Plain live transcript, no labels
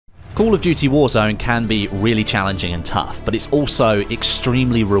Call of Duty Warzone can be really challenging and tough, but it's also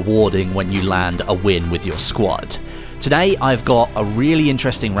extremely rewarding when you land a win with your squad. Today I've got a really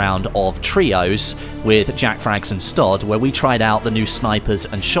interesting round of trios with Jack Frags and Stod, where we tried out the new snipers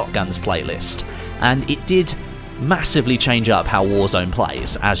and shotguns playlist, and it did massively change up how Warzone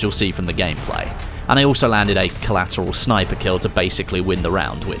plays, as you'll see from the gameplay. And I also landed a collateral sniper kill to basically win the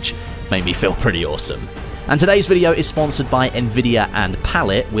round, which made me feel pretty awesome. And today's video is sponsored by Nvidia and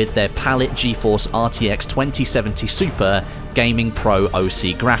Palette with their Palette GeForce RTX 2070 Super Gaming Pro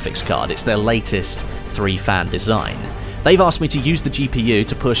OC graphics card. It's their latest 3-fan design. They've asked me to use the GPU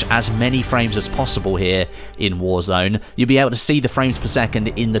to push as many frames as possible here in Warzone. You'll be able to see the frames per second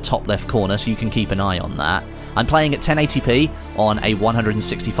in the top left corner, so you can keep an eye on that. I'm playing at 1080p on a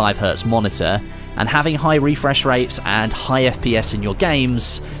 165Hz monitor, and having high refresh rates and high FPS in your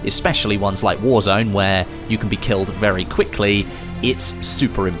games, especially ones like Warzone where you can be killed very quickly, it's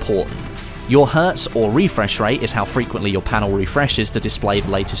super important. Your hertz or refresh rate is how frequently your panel refreshes to display the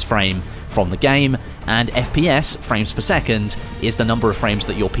latest frame from the game, and FPS, frames per second, is the number of frames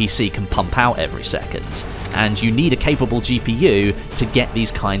that your PC can pump out every second. And you need a capable GPU to get these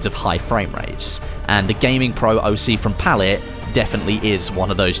kinds of high frame rates. And the Gaming Pro OC from Palette definitely is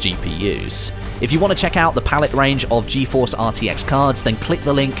one of those GPUs. If you want to check out the Palette range of GeForce RTX cards, then click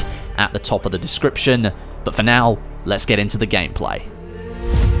the link at the top of the description. But for now, let's get into the gameplay.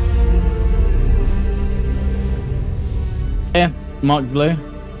 Yeah, Mark Blue.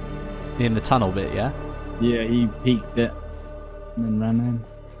 In the tunnel bit, yeah? Yeah, he peeked it and then ran in.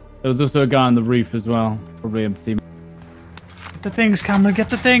 There was also a guy on the roof as well. Probably a team. Get the things, Cameron, get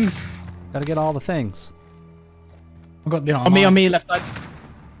the things. Gotta get all the things. I got the arm. On me, left side.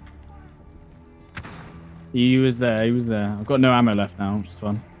 He was there, I've got no ammo left now, which is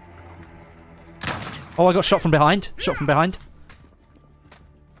fun. Oh, I got shot from behind. Shot from behind.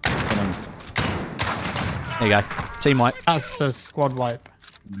 There you go. Team wipe. That's a squad wipe.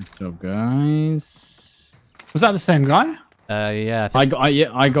 Nice job, guys. Was that the same guy? Yeah. I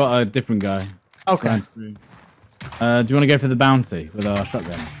got a different guy. Okay. Do you want to go for the bounty with our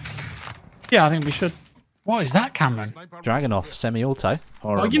shotguns? Yeah, I think we should. What is that, Cameron? Dragunov semi-auto.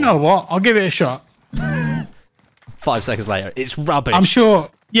 Oh, you know what? I'll give it a shot. 5 seconds later, it's rubbish. I'm sure.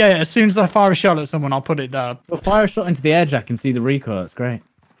 Yeah, as soon as I fire a shot at someone, I'll put it down. Well, fire a shot into the air, Jack, and see the recoil. It's great.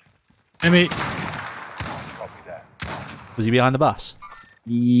 Let me. Was he behind the bus?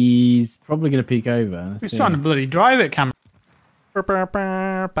 He's probably going to peek over. He's trying to bloody drive it, Cameron.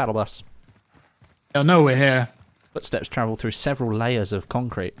 Battle bus. They'll know we're here. Footsteps travel through several layers of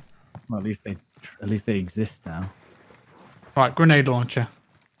concrete. Well, at least they exist now. Right, grenade launcher.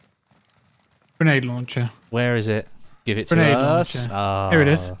 Grenade launcher. Where is it? Give it to Grenade us. launcher. Oh. Here it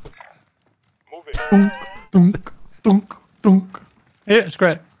is. Dunk, dunk, dunk, dunk. Yeah, it's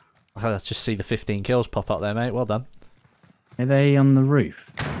great. Let's just see the 15 kills pop up there, mate. Well done. Are they on the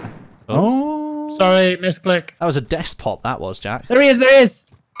roof? Oh. Sorry, misclick. That was a desk pop, that was, Jack. There he is, there he is!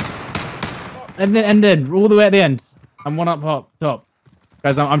 And then, all the way at the end. I'm one up top.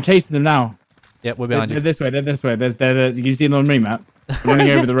 Guys, I'm chasing them now. Yep, we're behind you. They're this way. You can see them on the map. Running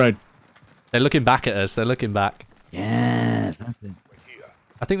over the road. They're looking back at us. They're looking back. Yes, that's it.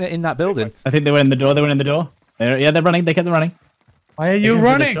 I think they're in that building. I think they went in the door. They're running. They kept running. Why are you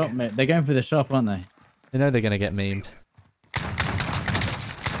running? They're going for the shop, aren't they? They know they're going to get memed.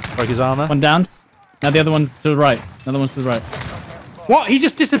 Broke his armor. One down. Now the other one's to the right. What? He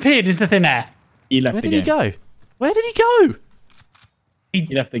just disappeared into thin air. He left Where the did game. he go? Where did he go? He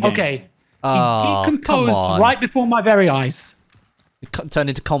left the game. Okay. Oh, he decomposed right before my very eyes. He turned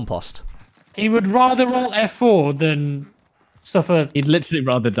into compost. He would rather roll F4 than suffer. He'd literally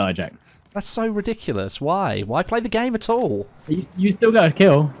rather die, Jack. That's so ridiculous. Why? Why play the game at all? You still got a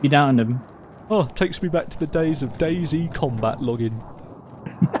kill. You downed him. Oh, it takes me back to the days of DayZ combat login.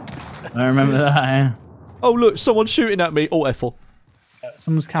 I remember that, yeah. Oh, look, someone's shooting at me. Oh, F4.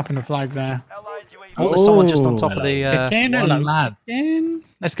 Someone's capping a flag there. Oh, there's someone just on top of the... lad.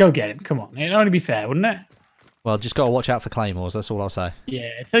 Let's go get him. Come on. It'd only be fair, wouldn't it? Well, just got to watch out for claymores. That's all I'll say.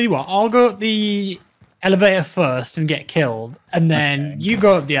 Yeah, tell you what. I'll go up the elevator first and get killed. And then you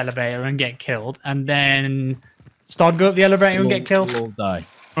go up the elevator and get killed. And then Stod go up the elevator and get killed. We'll all die.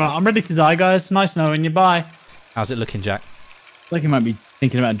 Right, I'm ready to die, guys. Nice knowing you. Bye. How's it looking, Jack? It's like he might be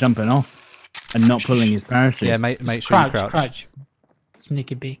thinking about jumping off and not pulling his parachute. Yeah, make sure you crouch.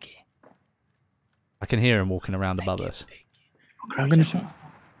 Sneaky beaky. I can hear him walking around above us. I'm gonna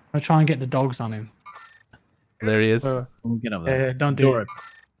try and get the dogs on him. There he is. We'll get up there. Don't do it.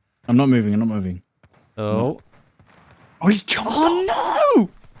 I'm not moving. Oh. Oh, he's jumped. Oh, no!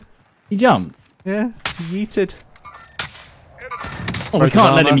 He jumped. Yeah, yeeted. Oh, we Broke his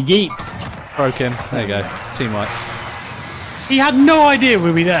can't let him armor. yeet. Broke him. There you go. Team wipe. He had no idea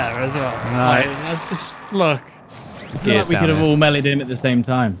we'd be there as well. No. Like, that's just look. I feel Gears like we down could have here. all meleeed him at the same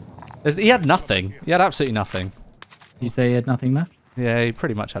time. He had nothing. He had absolutely nothing. You say he had nothing left? Yeah, he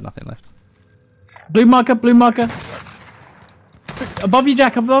pretty much had nothing left. Blue marker, blue marker. Above you,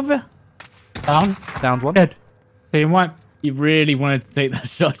 Jack, above you. Down. Downed one. Dead. Team wipe. He really wanted to take that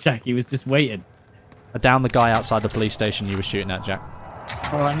shot, Jack. He was just waiting. I downed the guy outside the police station you were shooting at, Jack.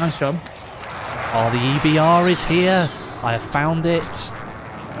 All right, nice job. Oh, the EBR is here. I have found it.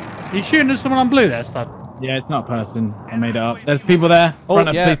 Are you shooting at someone on blue there, stud? Yeah, it's not a person. I made it up. There's people there. Oh, Front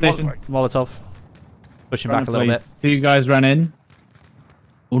of the yeah. police station. Molotov. Pushing Front back a of little bit. police. 2 guys ran in.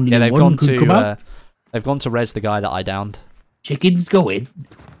 Only Yeah, they've one gone could come to out. they've gone to res the guy that I downed. Chickens go in.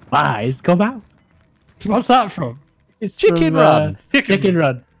 Pies come out. What's that from? It's Chicken from, Run. Chicken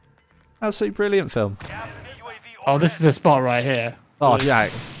Run. Absolutely brilliant film. Oh, this is a spot right here. Oh,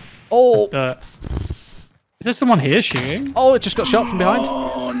 Jack. Oh, Is there someone here shooting? oh, it just got shot from behind.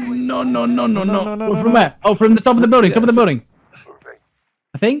 Oh, no, no, no, no, No, no. no, no, Oh, no, from no. where? Oh, from the top of the building. Yeah. Top of the building.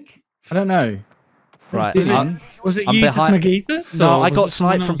 I think. I don't know. Right. Was it- Was it I'm Yeetus behind- McGeetus? No, or I was got it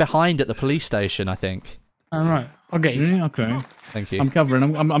someone sniped from else? behind at the police station, I think. All right, I'll get you. Mm, okay. Thank you. I'm covering.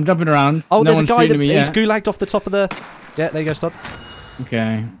 I'm jumping around. Oh, No there's a one's guy that shooting me he's yet. gulagged off the top of the... Yeah, there you go, Stod.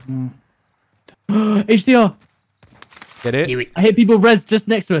 Okay. HDR. Get it? I hit people res just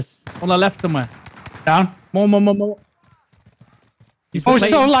next to us. On our left somewhere. Down. More. He's Oh, it's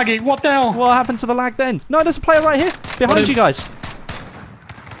so playing- laggy. What the hell? What happened to the lag then? No, there's a player right here. Behind you guys.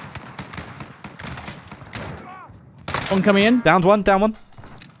 One coming in. Downed one, down one.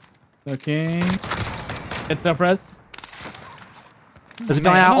 Okay. Get self-res. There's a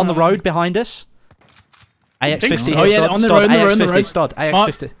guy Man, out on the no. road behind us. AX50 so. here, Oh, yeah, Stod. on the Stod, road, on the road, on the AX50, road. Stod,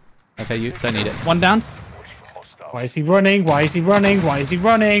 AX50. Okay, you don't need it. One down. Why is he running? Why is he running? Why is he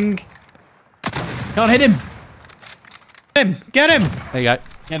running? Can't hit him. Get him! There you go.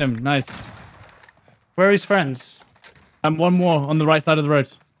 Get him. Nice. Where are his friends? One more on the right side of the road.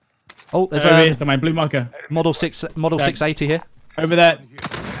 Oh, there's Over here, a so my blue marker. Model 680 here. Over there.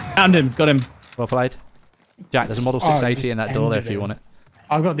 Found him. Got him. Well played. Jack, there's a Model Oh, 680 just in that door there if ended you it. want it.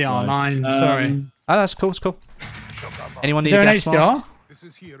 I've got the R9. Sorry. Oh, that's cool, it's cool. Anyone Is need there a an gas HDR? mask? This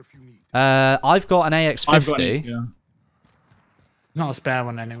is here if you need. I've got an I've got AX50. it. Yeah. Not a spare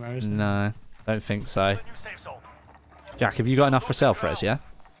one anywhere, is there? No, don't think so. Jack, have you got enough for self-res, yeah?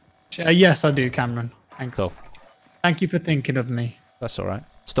 Yes, I do, Cameron. Thanks. Cool. Thank you for thinking of me. That's alright.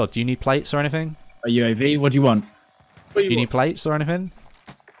 Stod, do you need plates or anything? A UAV. What do you want? Do you need plates or anything?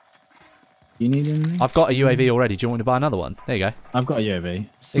 You need anything? I've got a UAV already. Do you want me to buy another one? There you go. I've got a UAV.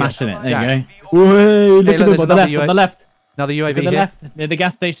 Smashing it. There Yeah. you go. Whoa, look Hey, at look, them there's on the another left. On the left. Another UAV To the here. left. Near the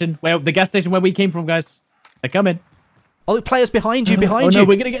gas station. Well, the gas station where we came from, guys. They're coming. Oh, the player's behind you, behind oh, you. No,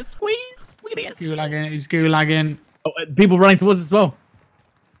 we're gonna get squeezed. We're gonna get squeezed. Gulagging. He's gulagging. Oh, people running towards us as well.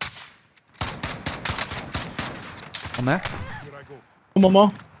 On there. Here I go. Come on, more.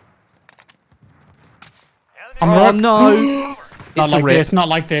 Oh, no. Not It's a like rip. this. Not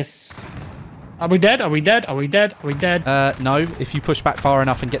like this. Are we dead? Are we dead? Are we dead? Are we dead? No, if you push back far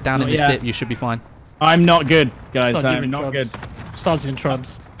enough and get down in this yeah. dip, you should be fine. I'm not good, guys. Start I'm giving not good. trubs. Starts in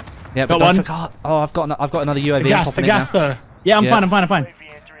trubs. Yeah, but Got don't one. forget. Oh, I've got another UAV. The gas. popping The in gas, now. though. Yeah, I'm Yeah. fine. I'm fine.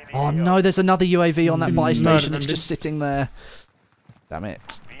 Oh no, there's another UAV on that buy Murder station. them, It's dude. just sitting there. Damn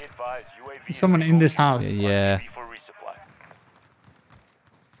it. There's someone in this house. Yeah.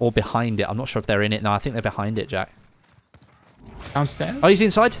 Or behind it. I'm not sure if they're in it. No, I think they're behind it, Jack. Downstairs. Oh, he's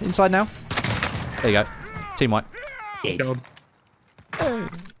inside. Inside now. There you go. Team white. God.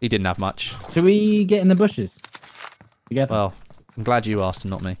 He didn't have much. Should we get in the bushes? Together. Well, I'm glad you asked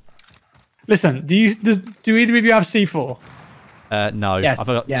and not me. Listen, do either of you have C4? No, Yes, I've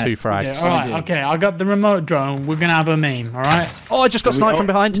got yes. 2 frags. Yeah, all right, do. okay. I got the remote drone. We're gonna have a meme, all right? Oh, I just got sniped from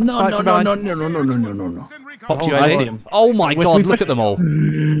behind. Sniped from behind. No. Send recon. Popped Oh, I see UAV. him. Oh my Which god, we look push- at them all.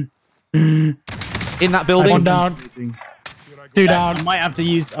 In that building. One down, Here I go. 2 down. I might have to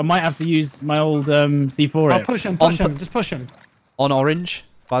use my old C4. I'll push him. On Push him. Just push him. On orange,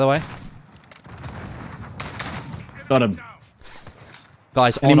 by the way. Got him.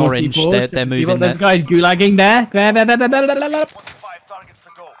 Guys, Any on more orange, C4s? they're moving There's there. guys gulagging there. There.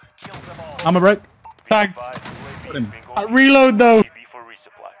 I'm a broke. Thanks. him. Reload though.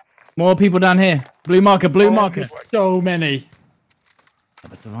 More people down here. Blue marker. Blue marker. So many.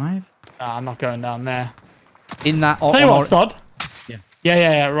 Ever survive? Nah, I'm not going down there. In that Tell you what, orange. Stod. Yeah.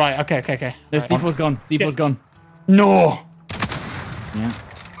 Yeah. Right. Okay. No, Right. C4's gone. C4's gone. No. Yeah.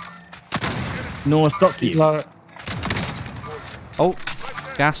 No, stock keep. Reload. Oh,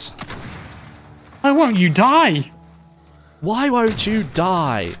 gas. Why won't you die? Why won't you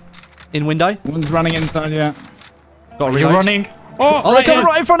die? In window. One's running inside, yeah. Got to You're reload. running. Oh, Oh, they're coming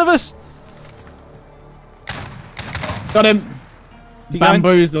right in front of us. Got him. Keep going.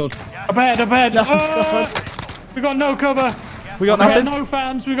 Bamboozled. Up ahead. Oh, we got no cover. We got We got nothing. no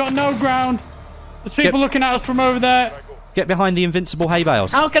fans. We got no ground. There's people looking at us from over there. Get behind the invincible hay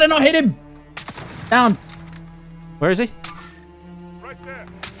bales. How can I not hit him? Down. Where is he?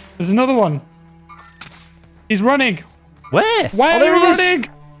 There's another one. He's running. Where? Where Oh, there are he you is. running?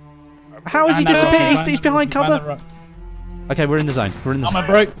 How has he Down, down, disappeared? down, He's behind down, cover. down. Okay, we're in the zone. We're in the I'm zone. a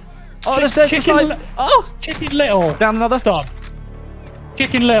broke. Oh, there's the Chicken snipe. li- Oh, Chicken Little. down another. Stop.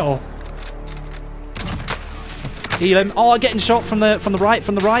 Chicken Little. Elam. Oh, getting shot from the right.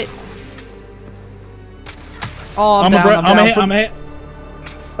 From the right. Oh, I'm down. I'm I'm down. a hit. From, I'm a hit.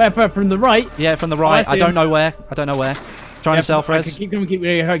 Where, from the right? yeah, from the right. I I see don't him. know where. I don't know where. Trying to self res. Keep going. Keep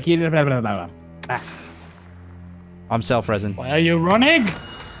blah, blah, blah, blah. I'm self resing. Why are you running?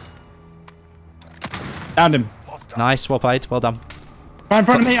 Downed him. Nice. Well played. Well done. Right in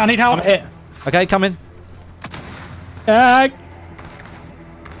front of me. I need I'm help. a hit. Okay, come in.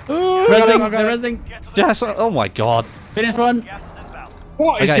 Rezzing. got They're it. rezzing. Yes. Oh my God. Finish one.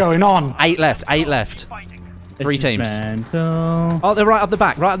 What is Okay. going on? 8 left. 8 left. Three This is teams. mental. Oh, they're right up the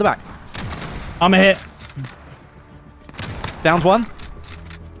back. Right up the back. I'm a hit. Downed one.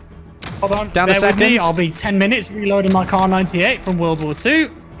 Hold on. Down a Bear with me. second. I'll be 10 minutes reloading my car 98 from World War II.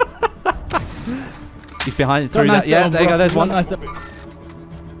 He's behind Got a through nice that. Yeah, little there you go. rock- There's one. nice little-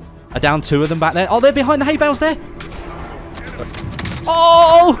 I downed 2 of them back there. Oh, they're behind the hay bales there.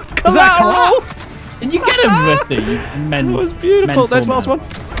 Oh, collateral. Did you get him, Westie? You men. That was beautiful. There's the last one.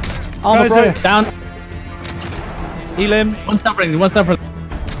 Armor Guys, broke. Down. Elim. One suffering. One suffering.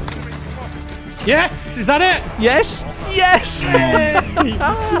 Yes, is that it? Yes. Yes.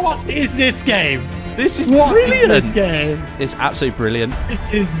 What is this game? This is What is brilliant. this game? It's absolutely brilliant. This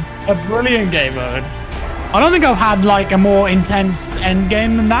is a brilliant game mode. I don't think I've had like a more intense end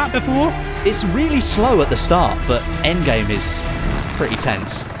game than that before. It's really slow at the start, but endgame is pretty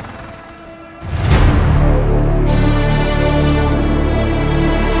tense.